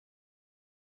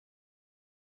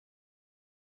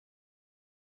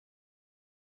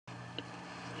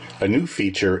A new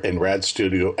feature in RAD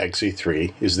Studio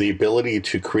XE3 is the ability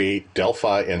to create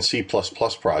Delphi and C++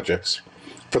 projects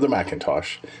for the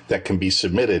Macintosh that can be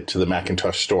submitted to the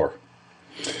Macintosh Store.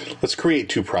 Let's create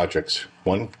two projects,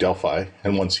 one Delphi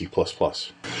and one C++.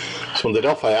 So in the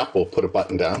Delphi app, we'll put a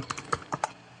button down.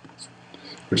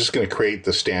 We're just going to create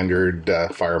the standard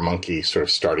FireMonkey sort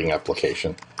of starting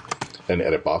application, an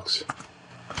edit box,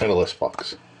 and a list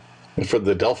box. And for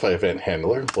the Delphi event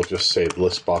handler, we'll just say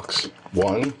list box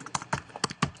 1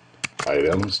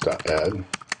 items.add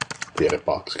the edit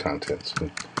box contents.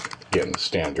 And again, the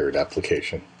standard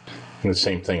application. And the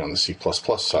same thing on the C++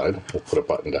 side. We'll put a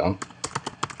button down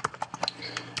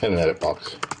and an edit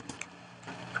box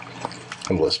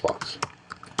and a list box.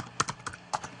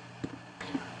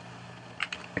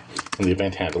 In the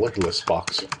event handler, list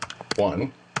box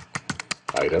 1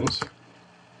 items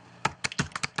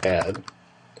add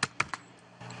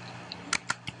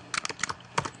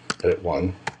edit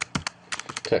 1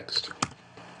 text.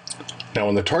 Now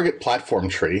in the target platform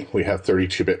tree, we have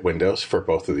 32-bit windows for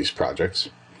both of these projects.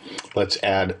 Let's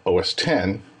add OS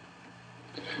X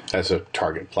as a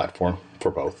target platform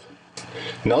for both.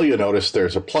 Now you'll notice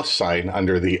there's a plus sign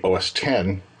under the OS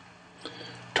X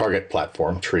target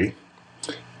platform tree.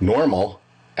 Normal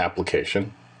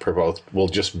application for both, we'll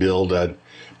just build a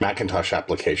Macintosh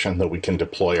application that we can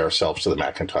deploy ourselves to the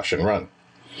Macintosh and run.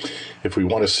 If we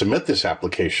want to submit this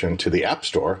application to the App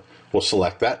Store, we'll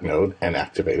select that node and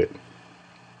activate it.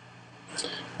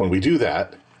 When we do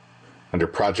that, under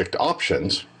Project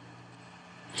Options,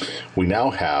 we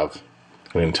now have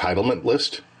an entitlement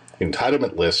list. The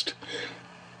entitlement list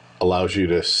allows you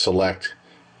to select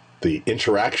the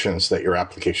interactions that your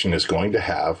application is going to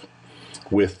have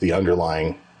with the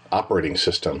underlying operating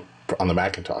system on the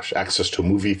Macintosh. Access to a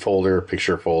movie folder,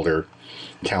 picture folder,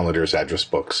 calendars, address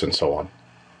books, and so on.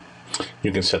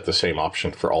 You can set the same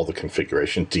option for all the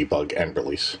configuration, debug, and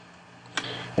release.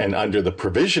 And under the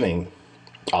provisioning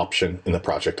option in the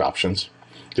project options,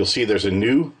 you'll see there's a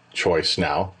new choice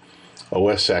now,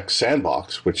 OSX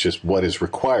Sandbox, which is what is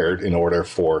required in order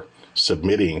for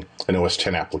submitting an OS X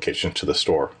application to the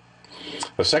store.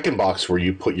 A second box where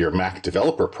you put your Mac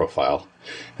developer profile,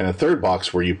 and a third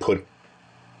box where you put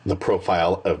the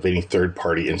profile of any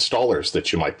third-party installers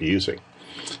that you might be using.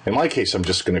 In my case, I'm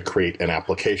just going to create an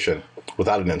application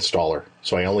without an installer,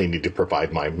 so I only need to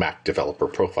provide my Mac developer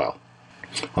profile.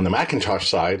 On the Macintosh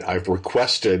side, I've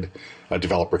requested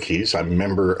developer keys. I'm a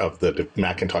member of the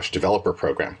Macintosh developer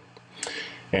program,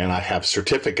 and I have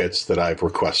certificates that I've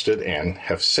requested and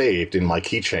have saved in my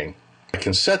keychain. I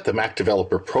can set the Mac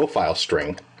developer profile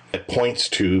string that points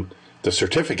to the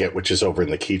certificate, which is over in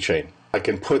the keychain. I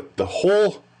can put the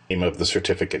whole name of the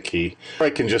certificate key, or I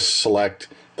can just select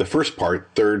the first part,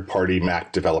 third-party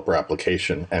Mac developer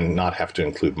application, and not have to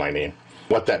include my name.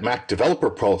 What that Mac developer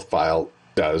profile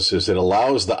does is it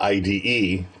allows the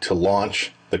IDE to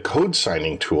launch the code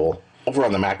signing tool over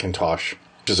on the Macintosh,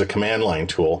 which is a command line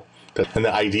tool, and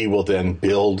the IDE will then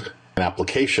build an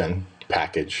application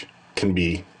package can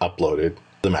be uploaded to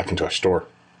the Macintosh Store.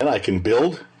 And I can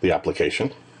build the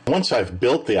application. Once I've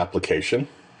built the application,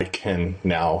 I can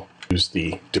now use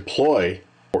the deploy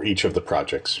for each of the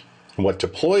projects. And what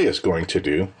deploy is going to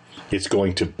do, it's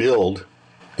going to build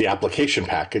the application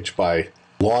package by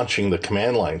launching the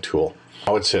command line tool.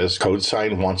 Now it says code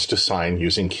sign wants to sign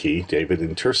using key David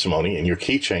Intersimony. In your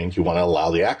keychain, you want to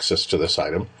allow the access to this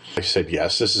item. I said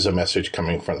yes, this is a message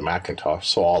coming from the Macintosh,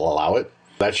 so I'll allow it.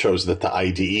 That shows that the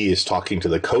IDE is talking to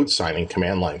the code signing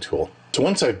command line tool. So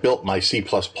once I've built my C++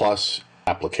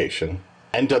 application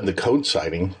and done the code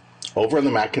signing, over on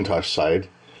the Macintosh side,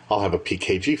 I'll have a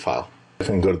PKG file. I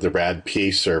can go to the RAD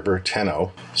PA server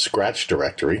 10.0 scratch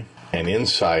directory, and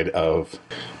inside of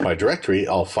my directory,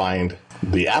 I'll find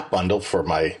the app bundle for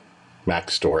my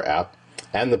Mac Store app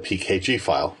and the PKG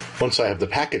file. Once I have the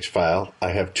package file, I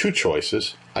have two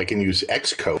choices. I can use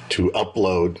Xcode to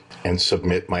upload and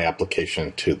submit my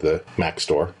application to the Mac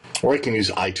Store, or I can use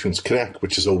iTunes Connect,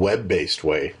 which is a web-based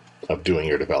way of doing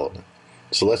your development.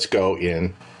 So let's go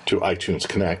in to iTunes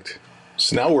Connect.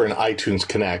 So now we're in iTunes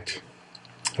Connect,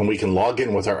 and we can log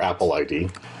in with our Apple ID.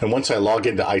 And once I log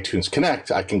into iTunes Connect,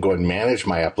 I can go and manage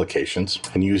my applications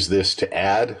and use this to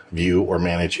add, view, or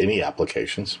manage any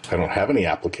applications. I don't have any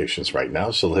applications right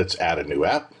now, so let's add a new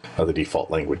app. The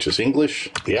default language is English.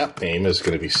 The app name is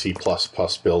going to be C++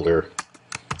 Builder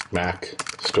Mac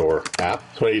Store app.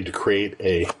 So I need to create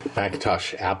a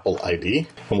Macintosh Apple ID,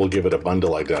 and we'll give it a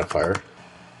bundle identifier.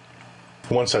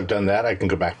 Once I've done that, I can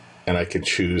go back and I can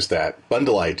choose that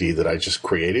bundle ID that I just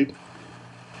created,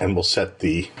 and we'll set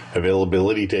the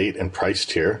availability date and price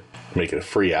tier, make it a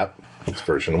free app. It's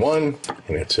version 1,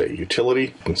 and it's a utility.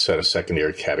 You can set a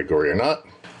secondary category or not.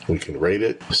 We can rate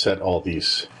it, set all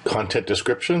these content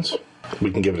descriptions.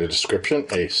 We can give it a description,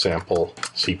 a sample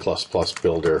C++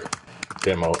 builder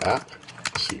demo app,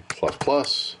 C++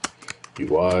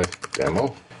 UI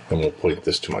demo. And we'll point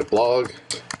this to my blog.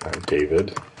 I'm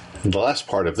David. And the last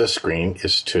part of this screen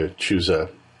is to choose a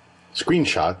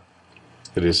screenshot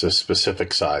that is a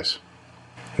specific size.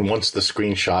 And once the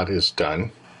screenshot is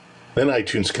done, then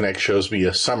iTunes Connect shows me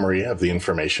a summary of the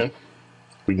information.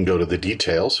 We can go to the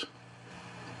details,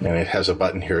 and it has a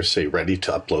button here say ready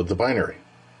to upload the binary.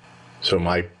 So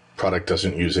my product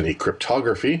doesn't use any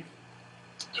cryptography,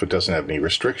 so it doesn't have any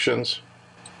restrictions.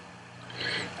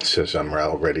 It says I'm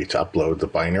now ready to upload the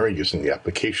binary using the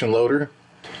application loader.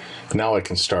 Now I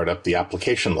can start up the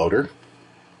application loader.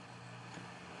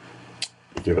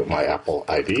 Give it my Apple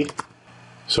ID.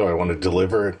 So I want to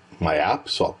deliver my app,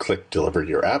 so I'll click Deliver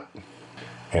Your App.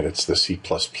 And it's the C++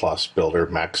 Builder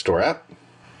Mac Store app.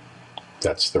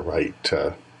 That's the right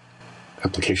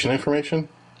application information.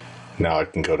 Now I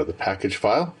can go to the package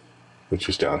file, which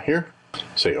is down here,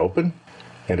 say Open,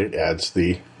 and it adds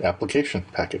the application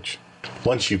package.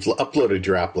 Once you've uploaded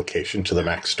your application to the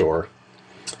Mac Store,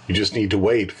 you just need to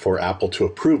wait for Apple to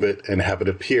approve it and have it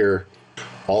appear.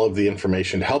 All of the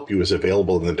information to help you is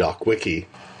available in the doc wiki,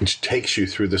 which takes you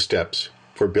through the steps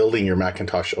for building your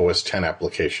Macintosh OS X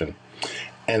application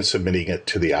and submitting it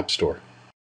to the App Store.